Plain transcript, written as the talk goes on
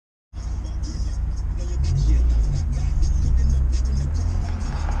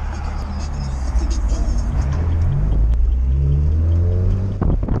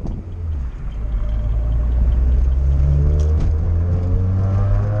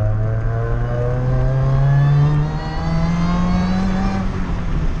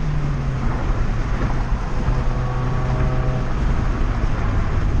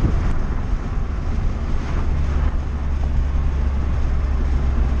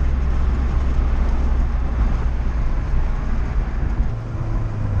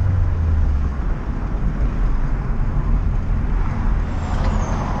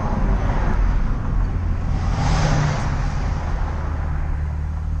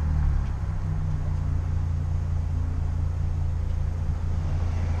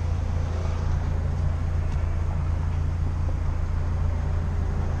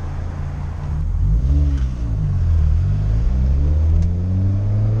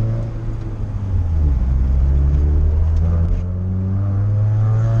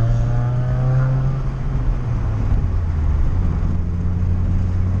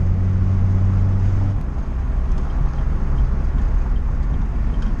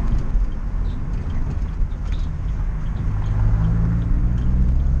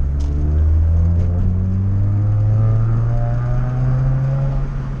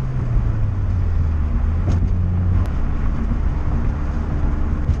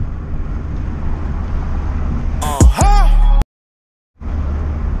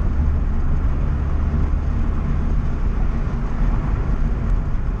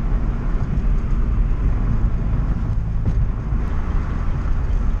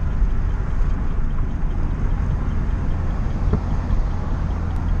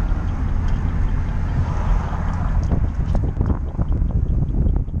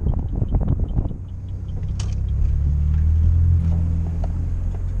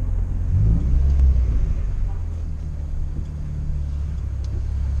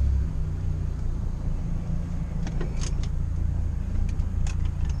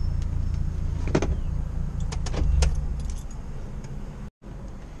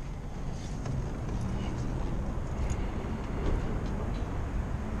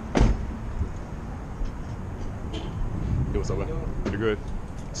up, man? Pretty good.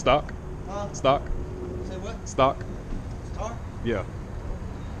 Stock? Stock? Say what? Stock? Star? Yeah.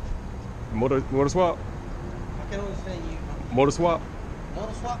 Motor swap? I can't understand you. Motor swap?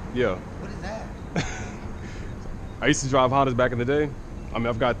 Motor swap? Yeah. What is that? I used to drive Hondas back in the day. I mean,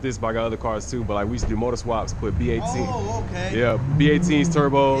 I've got this, but I got other cars too. But like, we used to do motor swaps, put B18. Oh, okay. Yeah, B18s,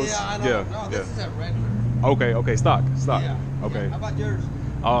 turbos. Yeah, I know. Yeah, No, yeah. this is a regular. Okay, stock. Yeah. Okay. Yeah. How about yours?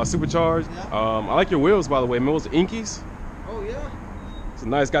 Supercharged. Yeah. I like your wheels, by the way. Those Inkies. Oh, yeah? It's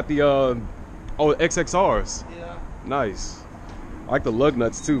nice. Got the XXRs. Yeah. Nice. I like the lug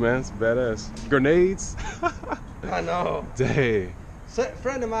nuts too, man. It's badass. Grenades. I know. Dang. A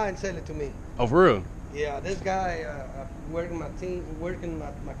friend of mine sent it to me. Oh, for real? Yeah, this guy working my team, working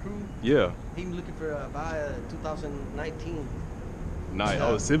my crew. Yeah. He was looking for buy a 2019. Nice.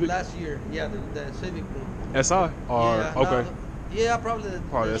 Oh, the Civic. Last year, yeah, the Civic one. SI or Yeah, okay. no, yeah, probably.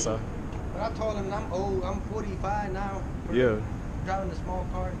 Probably SI. But I told him I'm old. I'm 45 now. Yeah. Driving a small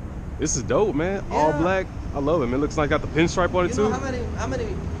car. This is dope, man. Yeah. All black. I love it, man. It looks like got the pinstripe on it You too. know how many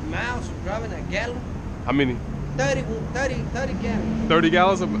miles driving a gallon? How many? 30 gallons. 30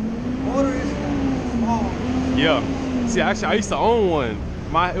 gallons of. Motor is small. Yeah. See, actually, I used to own one.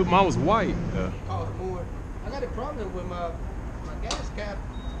 Mine was white. Yeah. Cost more. I got a problem with my gas cap.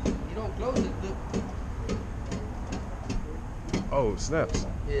 You don't close it. Look. Oh, snaps.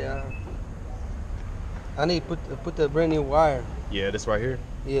 Yeah. I need to put the brand new wire. Yeah, this right here.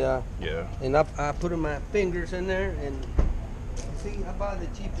 Yeah. Yeah. And I put my fingers in there and see I buy the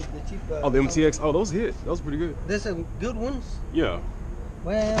cheap. Oh, the MTX. Oh, those hit. Those pretty good. There's some good ones. Yeah.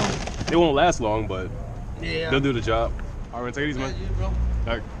 Well. They won't last long, but Yeah. they'll do the job. All right, take it easy, man. You, bro. All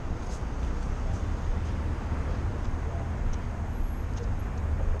right.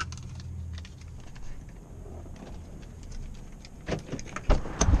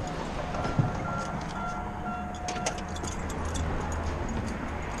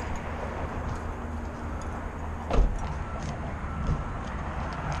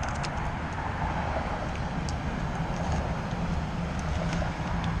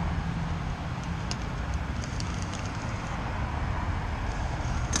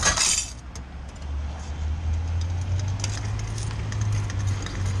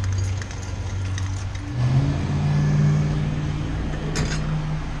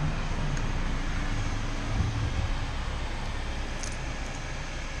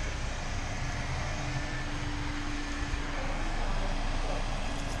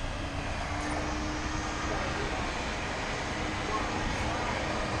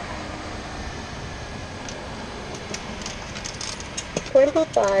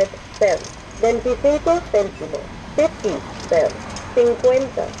 $25, 25 céntimos, 50 cents, 50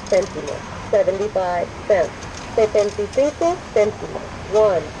 céntimos, 75 cents, 75 céntimos,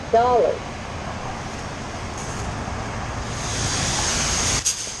 $1.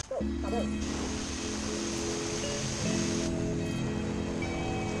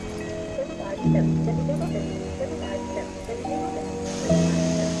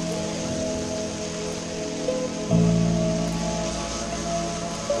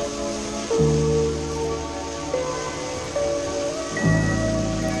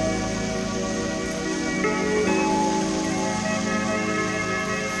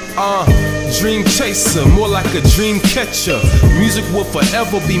 Dream chaser, more like a dream catcher. Music will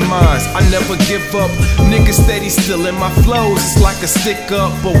forever be mine. I never give up. Niggas steady still in my flows. It's like a stick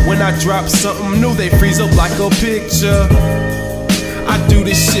up, but when I drop something new, they freeze up like a picture. I do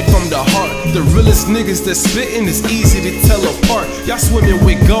this shit from the heart. The realest niggas that spittin' is easy to tell apart. Y'all swimming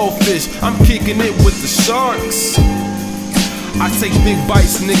with goldfish, I'm kicking it with the sharks. I take big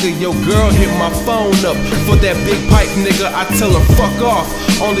bites, nigga, your girl hit my phone up for that big pipe, nigga, I tell her fuck off,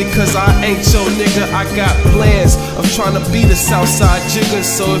 only cause I ain't your nigga. I got plans of trying to be the Southside jigger,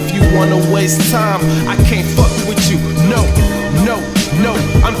 so if you wanna waste time, I can't fuck with you, no,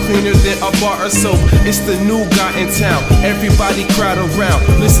 I'm cleaner than a bar of soap. It's the new guy in town, everybody crowd around,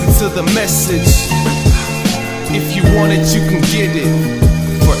 listen to the message. If you want it, you can get it.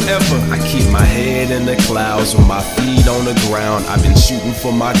 Forever, I keep my head in the clouds with my feet on the ground. I've been shooting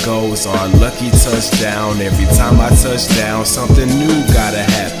for my goals on lucky touchdown. Every time I touch down, something new gotta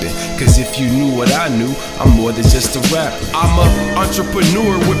happen. Cause if you knew what I knew, I'm more than just a rapper. I'm an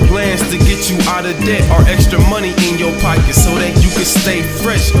entrepreneur with plans to get you out of debt or extra money in your pocket so that you can stay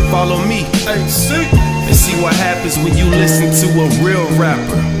fresh. Follow me, and see what happens when you listen to a real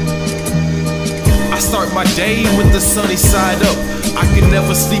rapper. I start my day with the sunny side up. I can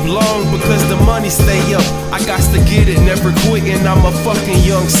never sleep long because the money stay up. I got to get it, never quitting. I'm a fucking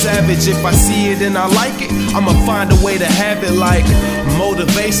young savage. If I see it and I like it, I'ma find a way to have it. Like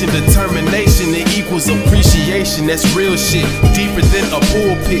motivation, determination, it equals appreciation. That's real shit, deeper than a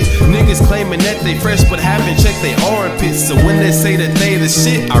pulpit. Niggas claiming that they fresh but haven't checked their armpits. So when they say that they the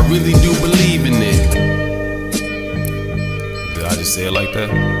shit, I really do believe in it. Did I just say it like that?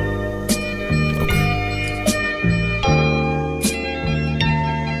 Okay.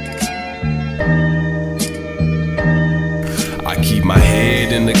 I keep my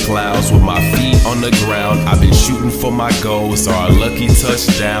head in the clouds with my feet on the ground. I've been shooting for my goals or a lucky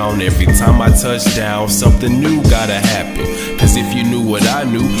touchdown. Every time I touch down, something new gotta happen. Cause if you knew what I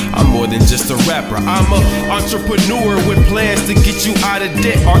knew, I'm more than just a rapper. I'm an entrepreneur with plans to get you out of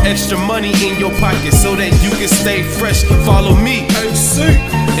debt or extra money in your pocket so that you can stay fresh. Follow me, AC,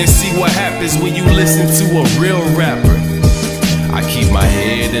 and see what happens when you listen to a real rapper. I keep my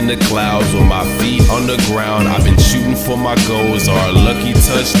head in the clouds with my feet on the ground. I've been shooting for my goals or a lucky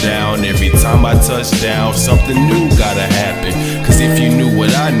touchdown. Every time I touch down, something new gotta happen. Cause if you knew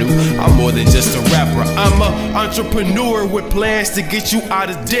what I knew, I'm more than just a rapper. I'm an entrepreneur with plans to get you out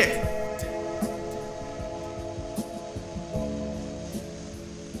of debt.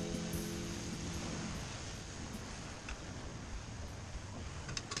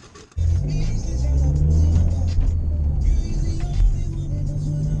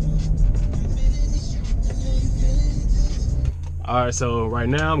 Alright, so right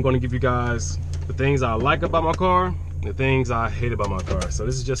now I'm going to give you guys the things I like about my car, the things I hate about my car. So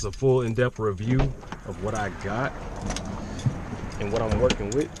this is just a full in-depth review of what I got and what I'm working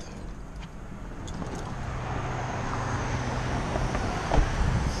with.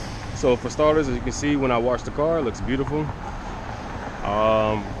 So for starters, as you can see, when I wash the car, it looks beautiful.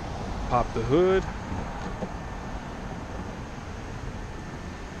 Pop the hood.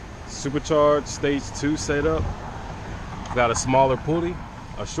 Supercharged stage 2 setup. Got a smaller pulley,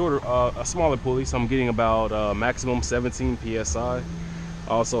 a smaller pulley, so I'm getting about maximum 17 psi. I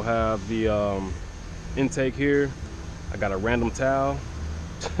also have the intake here. I got a random towel.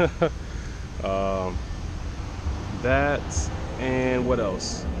 That, and what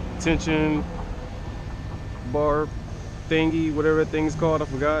else? Tension bar thingy, whatever that thing's called, I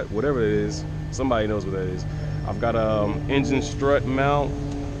forgot. Whatever it is, somebody knows what that is. I've got a engine strut mount.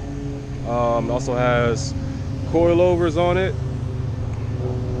 It also has coilovers on it.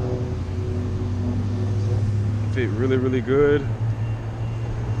 Fit really good.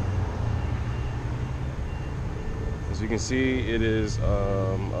 As you can see, it is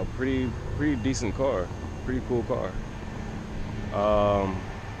a pretty decent car, pretty cool car.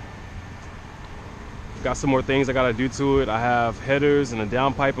 Got some more things I gotta do to it. I have headers and a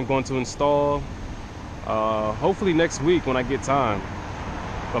downpipe I'm going to install. Hopefully next week when I get time.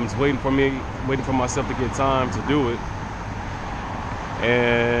 I'm just waiting for myself to get time to do it.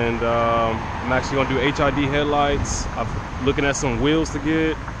 And I'm actually gonna do HID headlights. I'm looking at some wheels to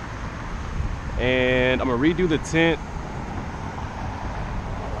get. And I'm gonna redo the tint.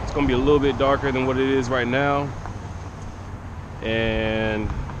 It's gonna be a little bit darker than what it is right now. And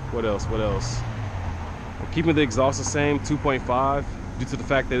what else? I'm keeping the exhaust the same, 2.5, due to the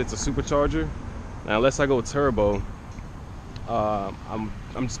fact that it's a supercharger. Now, unless I go turbo,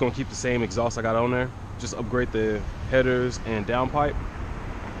 I'm just gonna keep the same exhaust I got on there. Just upgrade the headers and downpipe.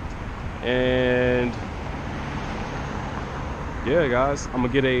 And yeah, guys, I'm gonna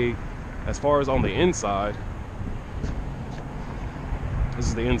get as far as on the inside, this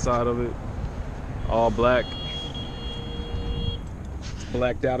is the inside of it, all black. It's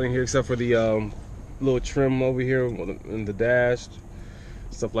blacked out in here except for the little trim over here in the dash,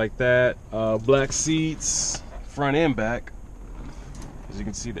 stuff like that. Black seats, front and back. As you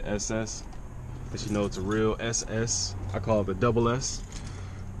can see, the SS, that you know it's a real SS. I call it the double S.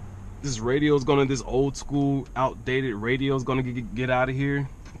 This radio is gonna, this old school, outdated radio is gonna get out of here.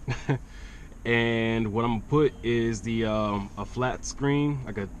 And what I'm gonna put is the a flat screen,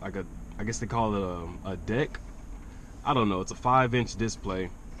 I guess they call it a deck. I don't know. It's a 5-inch display.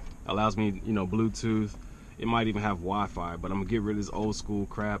 Allows me, you know, Bluetooth. It might even have Wi-Fi. But I'm gonna get rid of this old school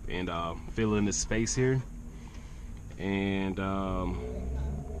crap and fill in this space here. And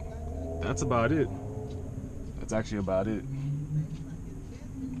that's about it. That's actually about it.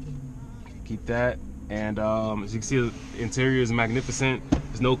 Keep that. And as you can see, the interior is magnificent.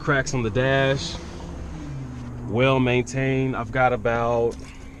 There's no cracks on the dash. Well maintained. I've got about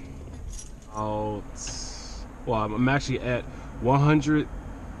well, I'm actually at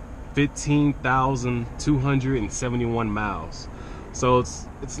 115,271 miles. So it's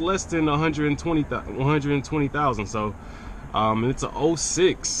less than 120,000. So And it's a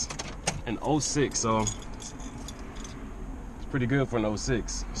 06, so it's pretty good for an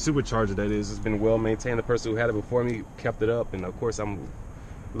 06 supercharger. That is, it's been well maintained. The person who had it before me kept it up, and of course I'm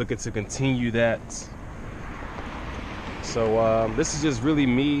looking to continue that. So this is just really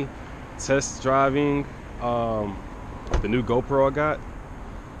me test driving the new GoPro I got.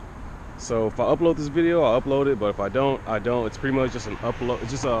 So if I upload this video, I'll upload it, but if I don't, I don't. It's pretty much just an upload,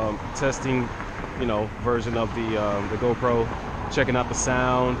 just a testing, you know, version of the GoPro, checking out the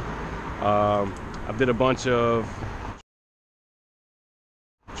sound. I did a bunch of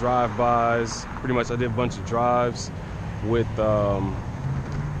drive-bys. Pretty much I did a bunch of drives with,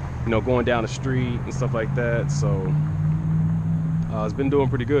 you know, going down the street and stuff like that. So it's been doing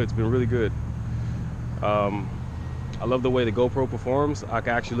pretty good. It's been really good. I love the way the GoPro performs. I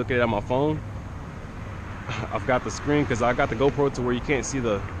can actually look at it on my phone. I've got the screen, because I got the GoPro to where you can't see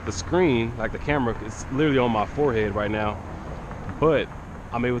the screen, like the camera. It's literally on my forehead right now. But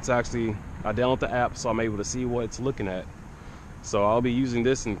I'm able to actually, I download the app, so I'm able to see what it's looking at. So I'll be using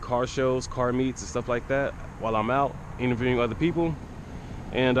this in car shows, car meets, and stuff like that while I'm out interviewing other people.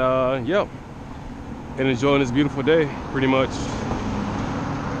 And yep, and enjoying this beautiful day, pretty much.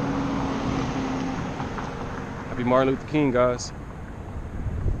 Happy Martin Luther King, guys.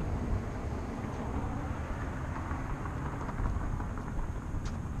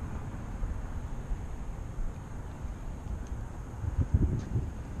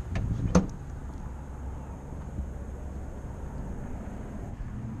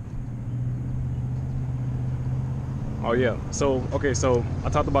 Oh yeah, so okay, so I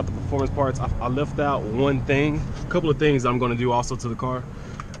talked about the performance parts. I left out one thing, a couple of things I'm going to do also to the car.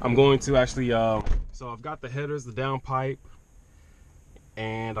 I'm going to actually so I've got the headers, the downpipe,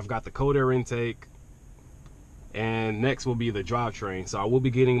 and I've got the cold air intake, and next will be the drivetrain. So I will be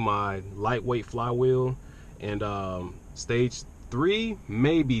getting my lightweight flywheel and stage 3,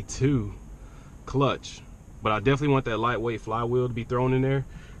 maybe 2 clutch, but I definitely want that lightweight flywheel to be thrown in there,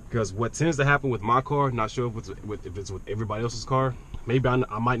 because what tends to happen with my car, not sure if it's with everybody else's car, maybe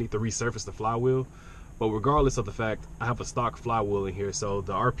I might need to resurface the flywheel. But regardless of the fact, I have a stock flywheel in here, so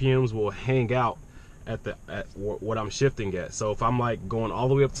the RPMs will hang out at what I'm shifting at. So if I'm like going all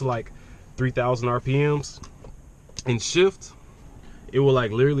the way up to like 3,000 RPMs in shift, it will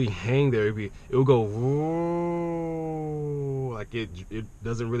like literally hang there. It will go like it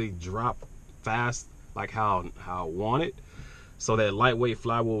doesn't really drop fast like how I want it. So that lightweight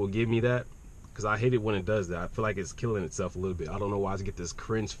flywheel will give me that, because I hate it when it does that. I feel like it's killing itself a little bit. I don't know why I get this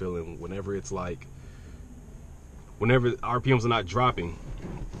cringe feeling whenever it's like, whenever RPMs are not dropping.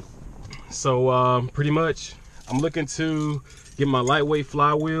 So pretty much I'm looking to get my lightweight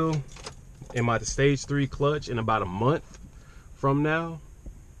flywheel and my stage 3 clutch in about a month from now.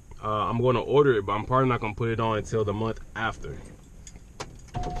 I'm going to order it, but I'm probably not going to put it on until the month after.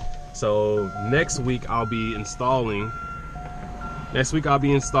 So next week I'll be installing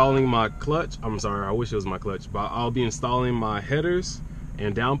my clutch. I'm sorry, I wish it was my clutch, but I'll be installing my headers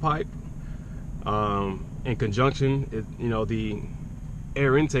and downpipe. In conjunction, you know, the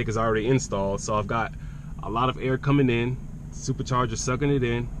air intake is already installed, so I've got a lot of air coming in, supercharger sucking it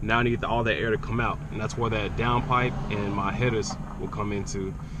in. Now I need all that air to come out, and that's where that downpipe and my headers will come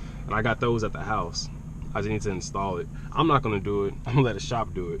into. And I got those at the house. I just need to install it. I'm not gonna do it. I'm gonna let a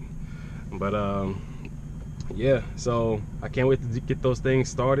shop do it. But yeah, so I can't wait to get those things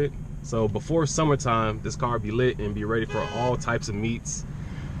started. So before summertime, this car will be lit and be ready for all types of meets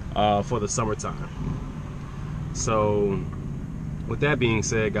for the summertime. So with that being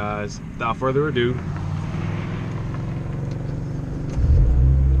said, guys, without further ado,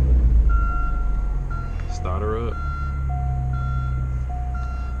 start her up.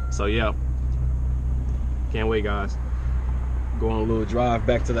 So yeah, can't wait, guys. Go on a little drive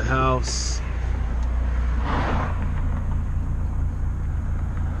back to the house.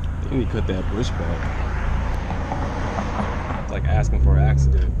 You need to cut that bush back. It's like asking for an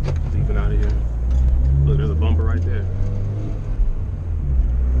accident, leaving out of here. Look, there's a bumper right there.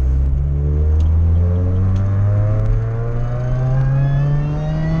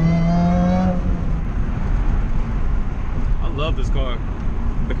 I love this car.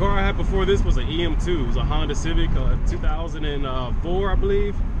 The car I had before this was an EM2. It was a Honda Civic, 2004, I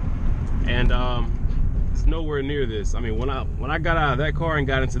believe. And it's nowhere near this. I mean, when I got out of that car and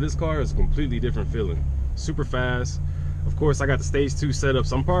got into this car, it was a completely different feeling. Super fast. Of course, I got the stage 2 setup,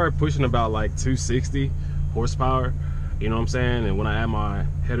 so I'm probably pushing about like 260 horsepower. You know what I'm saying? And when I add my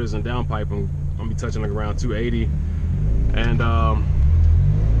headers and downpipe, I'm gonna be touching like around 280. And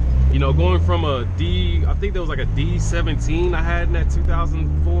you know, going from a D, I think there was like a D17 I had in that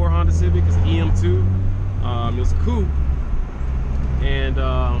 2004 Honda Civic. It's an EM2. It was a coupe, and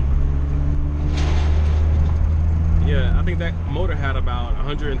yeah, I think that motor had about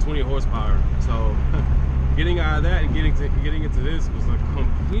 120 horsepower. So getting out of that and getting into this was a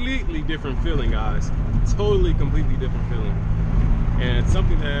completely different feeling, guys. Totally, completely different feeling. And it's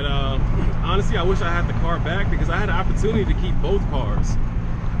something that honestly, I wish I had the car back, because I had an opportunity to keep both cars,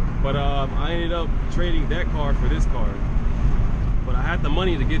 but I ended up trading that car for this car. But I had the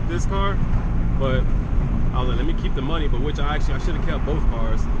money to get this car, but I was like, let me keep the money. But which I should have kept both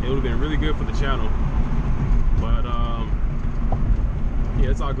cars. It would have been really good for the channel. But yeah,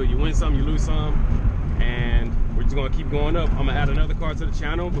 it's all good. You win some, you lose some, and we're just gonna keep going up. I'm gonna add another car to the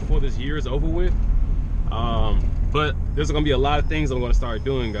channel before this year is over with. But there's gonna be a lot of things I'm gonna start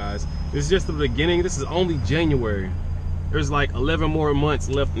doing, guys. This is just the beginning. This is only January. There's like 11 more months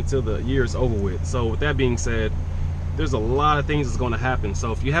left until the year is over with. So with that being said, there's a lot of things that's gonna happen.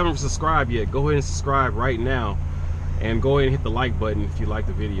 So if you haven't subscribed yet, go ahead and subscribe right now, and go ahead and hit the like button if you like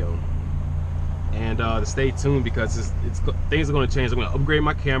the video. And stay tuned, because things are gonna change. I'm gonna upgrade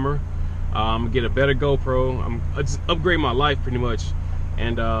my camera. I'm gonna get a better GoPro. I'm just upgrade my life pretty much.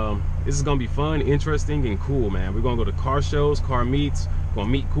 And this is gonna be fun, interesting, and cool, man. We're gonna go to car shows, car meets, gonna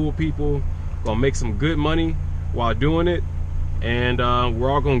meet cool people, gonna make some good money while doing it, and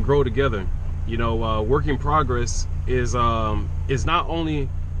we're all gonna grow together. You know, work in progress is not only,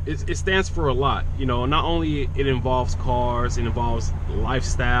 it stands for a lot. You know, not only it involves cars, it involves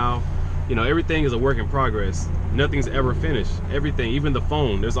lifestyle. You know, everything is a work in progress. Nothing's ever finished. Everything, even the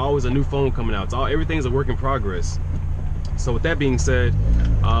phone, there's always a new phone coming out. Everything's a work in progress. So with that being said,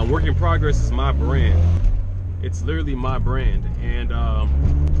 work in progress is my brand. It's literally my brand. And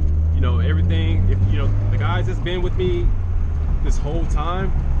you know, everything, if you know, the guys that's been with me this whole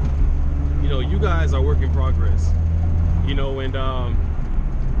time, you know, you guys are work in progress. You know, and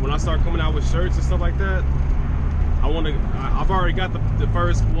when I start coming out with shirts and stuff like that, I've already got the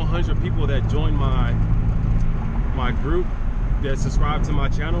first 100 people that joined my group, that subscribe to my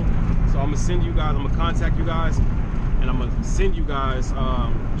channel. So I'm gonna send you guys, I'm gonna contact you guys, and I'm gonna send you guys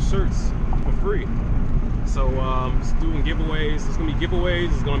shirts for free. So just doing giveaways. There's gonna be giveaways.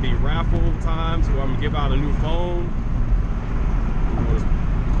 There's gonna be raffle times where I'm gonna give out a new phone.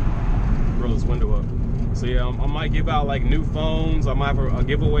 Roll this window up. So yeah, I might give out like new phones. I might have a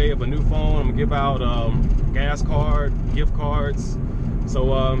giveaway of a new phone. I'm gonna give out gas card, gift cards.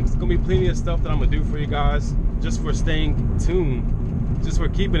 So it's gonna be plenty of stuff that I'm gonna do for you guys, just for staying tuned, just for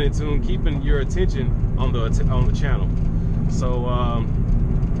keeping it tuned, keeping your attention on the channel. So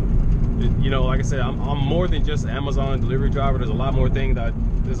you know, like I said, I'm more than just an Amazon delivery driver. There's a lot more things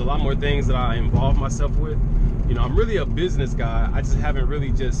that I involve myself with. You know, I'm really a business guy. I just haven't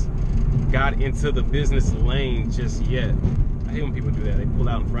really just got into the business lane just yet. I hate when people do that. They pull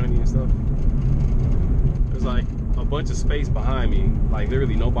out in front of me and stuff. There's like a bunch of space behind me, like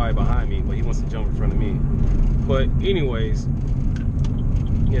literally nobody behind me, but he wants to jump in front of me. But anyways,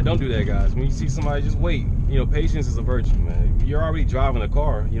 yeah, don't do that, guys. When you see somebody, just wait. You know, patience is a virtue, man. You're already driving a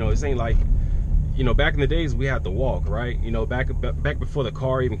car. You know, this ain't like, you know, back in the days we had to walk, right? You know, back before the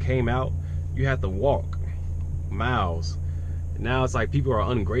car even came out, you had to walk miles. Now it's like people are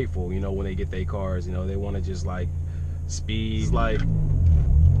ungrateful, you know, when they get their cars. You know, they want to just like speed. It's like,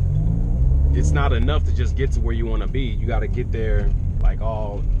 it's not enough to just get to where you want to be. You got to get there like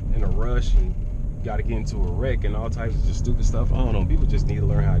all in a rush, and you got to get into a wreck and all types of just stupid stuff. I don't know, people just need to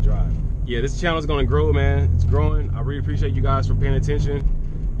learn how to drive. Yeah, this channel is going to grow, man. It's growing. I really appreciate you guys for paying attention,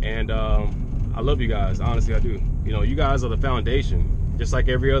 and I love you guys. Honestly, I do. You know, you guys are the foundation. Just like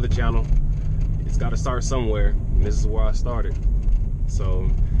every other channel, it's got to start somewhere, and this is where I started. So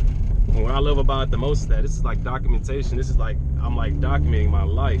what I love about it the most is that this is like documentation. This is like, I'm like documenting my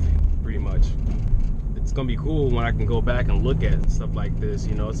life pretty much. It's gonna be cool when I can go back and look at stuff like this.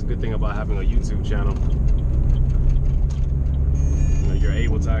 You know, it's a good thing about having a YouTube channel. You know, you're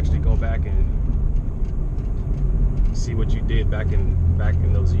able to actually go back and see what you did back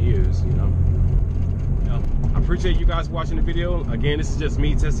in those years. You know, I appreciate you guys watching the video. Again, this is just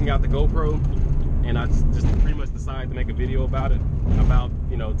me testing out the GoPro, and I just pretty much decided to make a video about it. About,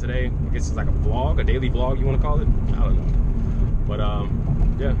 you know, today, I guess it's like a vlog, a daily vlog, you want to call it? I don't know. But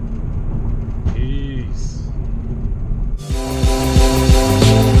yeah, peace.